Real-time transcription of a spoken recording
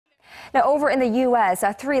Now, over in the U.S.,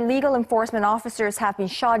 3 legal enforcement officers have been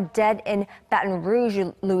shot dead in Baton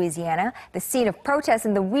Rouge, Louisiana, the scene of protests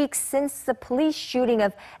in the weeks since the police shooting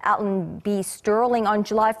of Alton B on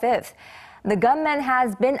July 5th. The gunman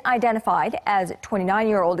has been identified as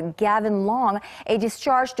 29-year-old Gavin Long, a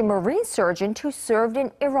discharged Marine surgeon who served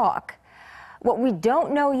in Iraq. What we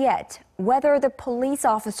don't know yet, whether the police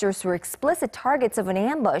officers were explicit targets of an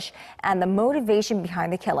ambush and the motivation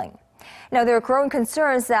behind the killing. Now, there are growing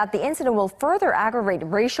concerns that the incident will further aggravate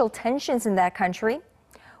racial tensions in that country.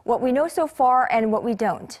 What we know so far and what we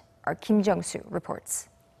don't, our Kim Jung-soo reports.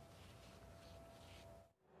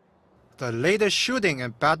 The latest shooting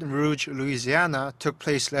in Baton Rouge, Louisiana took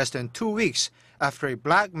place less than 2 weeks after a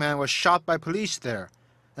black man was shot by police there,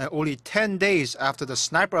 and only 10 days after the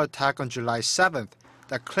sniper attack on July 7th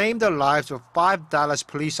that claimed the lives of 5 Dallas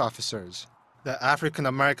police officers. The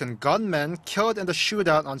African-American gunman killed in the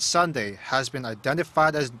shootout on Sunday has been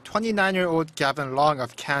identified as 29-year-old Gavin Long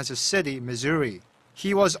of Kansas City, Missouri.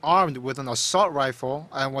 He was armed with an assault rifle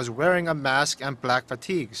and was wearing a mask and black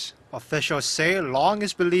fatigues. Officials say Long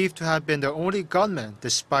is believed to have been the only gunman,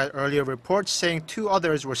 despite earlier reports saying 2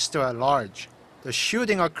 others were still at large. The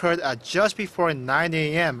shooting occurred at just before 9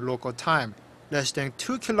 a.m. local time, less than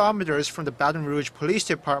 2 kilometers from the Baton Rouge Police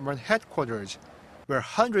Department headquarters, where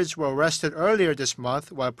hundreds were arrested earlier this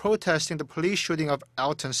month while protesting the police shooting of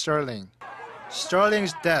Alton Sterling.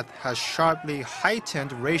 Sterling's death has sharply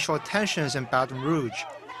heightened racial tensions in Baton Rouge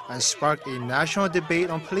and sparked a national debate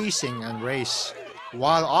on policing and race.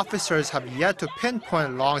 While officers have yet to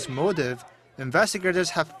pinpoint Long's motive,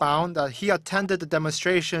 investigators have found that he attended the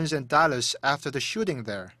demonstrations in Dallas after the shooting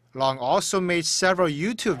there. Long also made several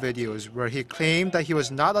YouTube videos where he claimed that he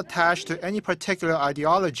was not attached to any particular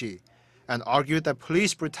ideology and argued that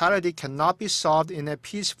police brutality cannot be solved in a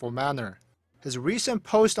peaceful manner. His recent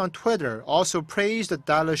post on Twitter also praised the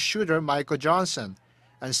Dallas shooter Michael Johnson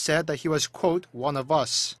and said that he was, quote, one of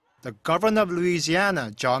us. The governor of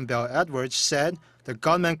Louisiana, John Bel Edwards, said the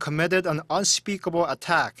gunman committed an unspeakable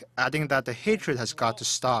attack, adding that the hatred has got to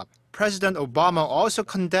stop. President Obama also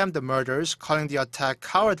condemned the murders, calling the attack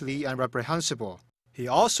cowardly and reprehensible. He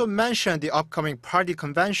also mentioned the upcoming party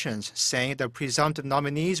conventions, saying the presumptive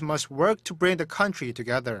nominees must work to bring the country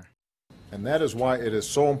together. And that is why it is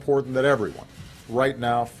so important that everyone, right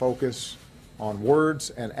now, focus on words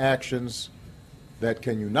and actions that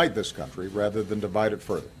can unite this country rather than divide it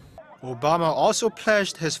further. Obama also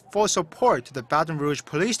pledged his full support to the Baton Rouge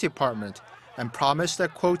Police Department and promised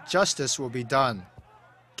that, quote, justice will be done.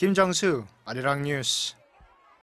 Kim Jung-soo, Arirang News.